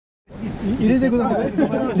入れてください。入れ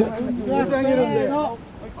てあげるんで。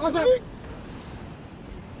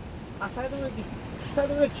あ、サイドブレーキ。サイ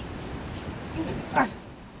ドブレーキ。ち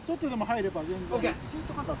ょっとでも入れば全然。オッケー。中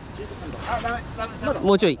途半端。中途半端。あ、ダメ。まだ。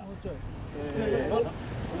もうちょい。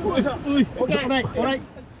オッケー。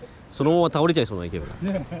そのまま倒れちゃいそうな勢いだ。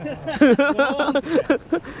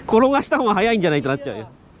転がした方が早いんじゃないとなっちゃうよ。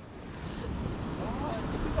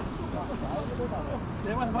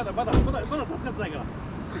まだ助かってないから。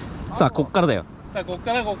さあ、こっからだよ。さあ、こっ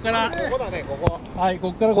から。ここだね、ここ。はい、こ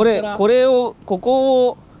っから。これを、こ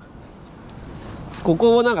こ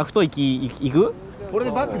をなんか太い木いく？これ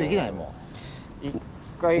でバックできないもん。一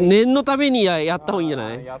回。念のためにやった方がいいんじゃ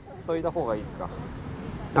ない？やっといた方がいいですか。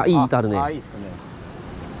あ、いい板あるね。いいっすね。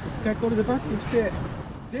一回これでバックして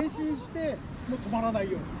前進してもう止まらな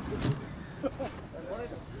いように。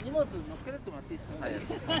荷物乗っけてってもらっていいです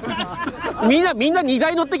か。みんな荷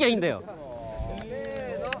台乗ってきゃいいんだよ。せ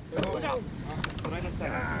ーの。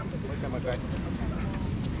もう一回。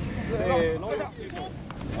せーの。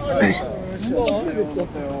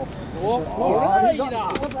ありがと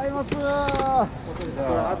うございます。これ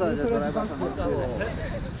後でドライバーさんの手で。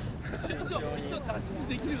一応脱出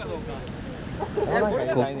できるかどうか。これ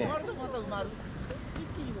で埋まるとまた埋まる。一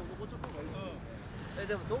気にもう残っちゃった方がいい。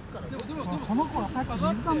でもどっから？でもこの子はさっき水が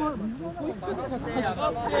上が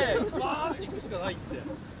ってバーって行くしかないって。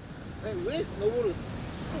上登る。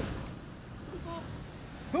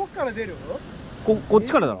どっから出る？こっち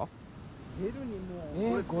からだろ。出るに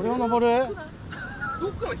もう。これを登る？ど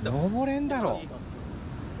っから来た？登れんだろ。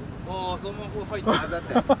ああ、そのままこう入って。だっ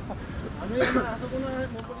てあそこの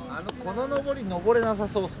この登り登れなさ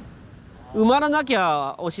そうっす。埋まらなき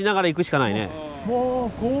ゃ押しながら行くしかないね。も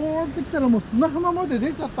うこうやってきたらもう砂浜まで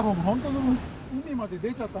出ちゃった方が本当の海まで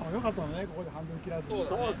出ちゃった方が良かったのね。ここで半分切らずに。そうっ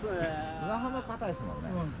すね。砂浜硬いっすもんね。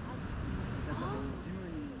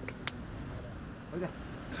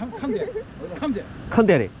噛んでやれ。噛ん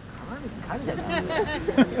でやれ。噛んじゃない。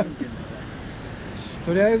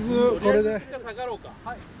とりあえずこれで。下がろうか。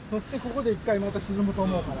はい。そしてここで一回また沈むと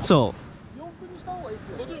思うから。そ4分にした方がいいっ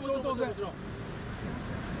すよ。もちろん当然。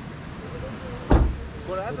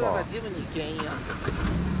これ後だからジムに牽引や。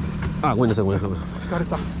あ、ごめんなさい。引かれ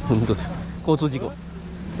た。本当だ。交通事故。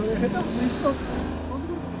それ下手くそにしと。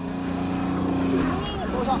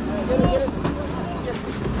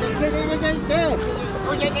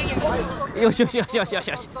よし。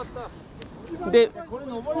で、これ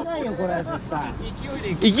登れないよこれ絶対。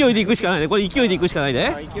勢いで行くしかないね。これ勢いで行くしかない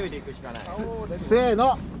ね。勢いで行くしかない。せー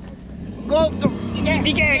の。ゴー。い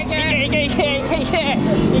け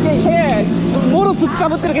もろ土か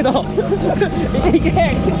ぶってるけどいけ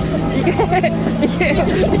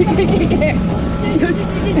よし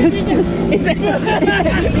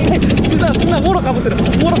砂もろかぶってる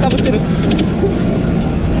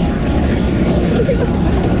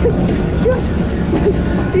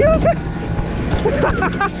よし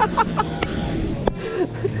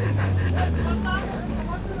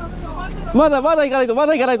まだ行かな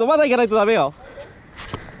いとダメよ。